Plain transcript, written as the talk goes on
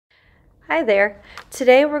Hi there.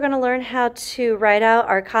 Today we're going to learn how to write out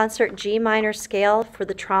our concert G minor scale for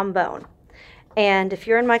the trombone. And if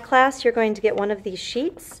you're in my class, you're going to get one of these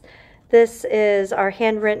sheets. This is our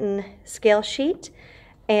handwritten scale sheet.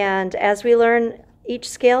 And as we learn each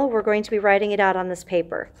scale, we're going to be writing it out on this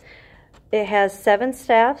paper. It has 7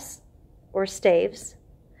 staves or staves.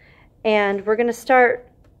 And we're going to start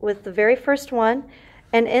with the very first one.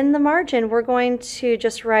 And in the margin, we're going to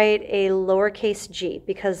just write a lowercase g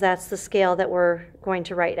because that's the scale that we're going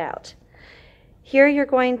to write out. Here you're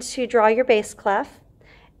going to draw your bass clef.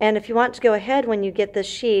 And if you want to go ahead when you get this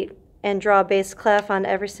sheet and draw a bass clef on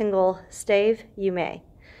every single stave, you may.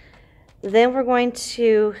 Then we're going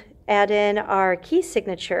to add in our key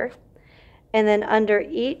signature. And then under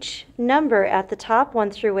each number at the top,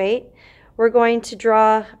 1 through 8, we're going to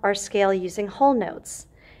draw our scale using whole notes.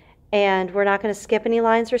 And we're not going to skip any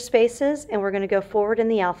lines or spaces, and we're going to go forward in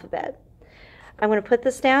the alphabet. I'm going to put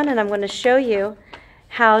this down, and I'm going to show you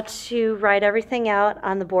how to write everything out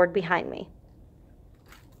on the board behind me.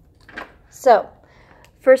 So,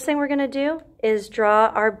 first thing we're going to do is draw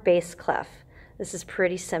our bass clef. This is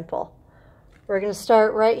pretty simple. We're going to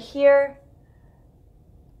start right here,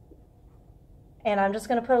 and I'm just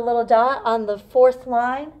going to put a little dot on the 4th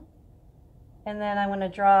line, and then I'm going to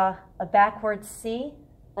draw a backward C.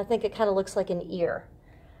 I think it kind of looks like an ear.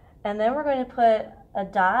 And then we're going to put a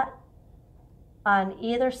dot on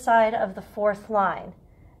either side of the 4th line.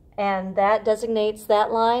 And that designates that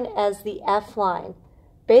line as the F line.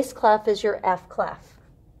 Bass clef is your F clef.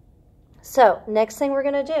 So, next thing we're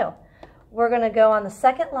going to do, we're going to go on the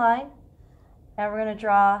 2nd line, and we're going to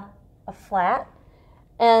draw a flat.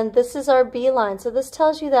 And this is our B line. So this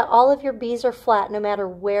tells you that all of your B's are flat no matter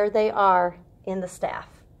where they are in the staff.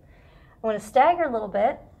 I'm going to stagger a little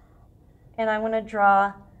bit, and I'm going to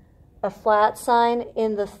draw a flat sign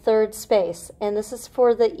in the 3rd space, and this is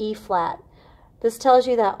for the E flat. This tells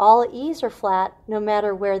you that all E's are flat no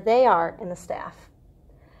matter where they are in the staff.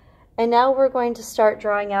 And now we're going to start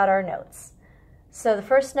drawing out our notes. So the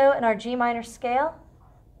first note in our G minor scale,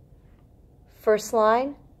 first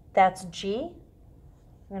line, that's G.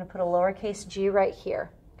 I'm going to put a lowercase g right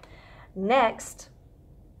here. Next,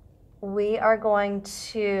 we are going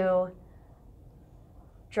to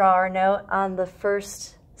draw our note on the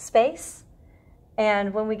 1st space,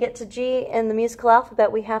 and when we get to G in the musical alphabet,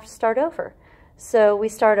 we have to start over. So we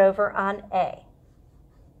start over on A.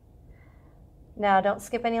 Now don't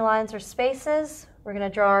skip any lines or spaces. We're going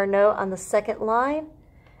to draw our note on the 2nd line,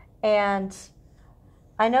 and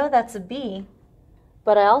I know that's a B,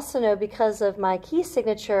 but I also know because of my key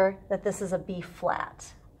signature that this is a B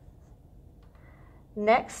flat.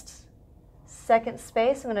 Next, 2nd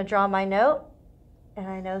space, I'm going to draw my note, and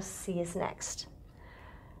I know C is next.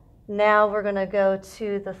 Now we're going to go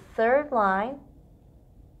to the 3rd line,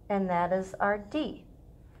 and that is our D.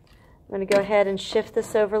 I'm going to go ahead and shift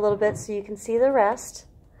this over a little bit so you can see the rest.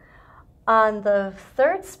 On the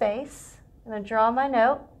 3rd space, I'm going to draw my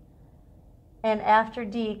note, and after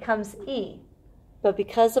D comes E. But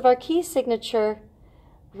because of our key signature,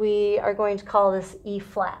 we are going to call this E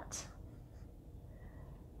flat.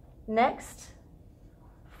 Next,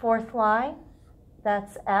 4th line,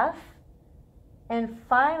 that's F. And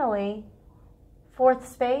finally, 4th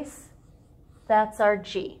space, that's our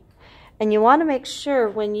G. And you want to make sure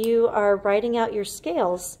when you are writing out your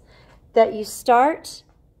scales that you start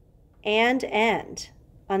and end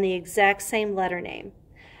on the exact same letter name.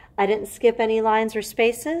 I didn't skip any lines or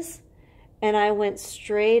spaces, and I went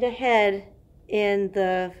straight ahead in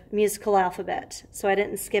the musical alphabet, so I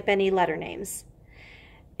didn't skip any letter names.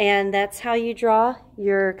 And that's how you draw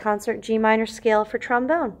your concert G minor scale for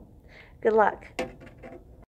trombone. Good luck.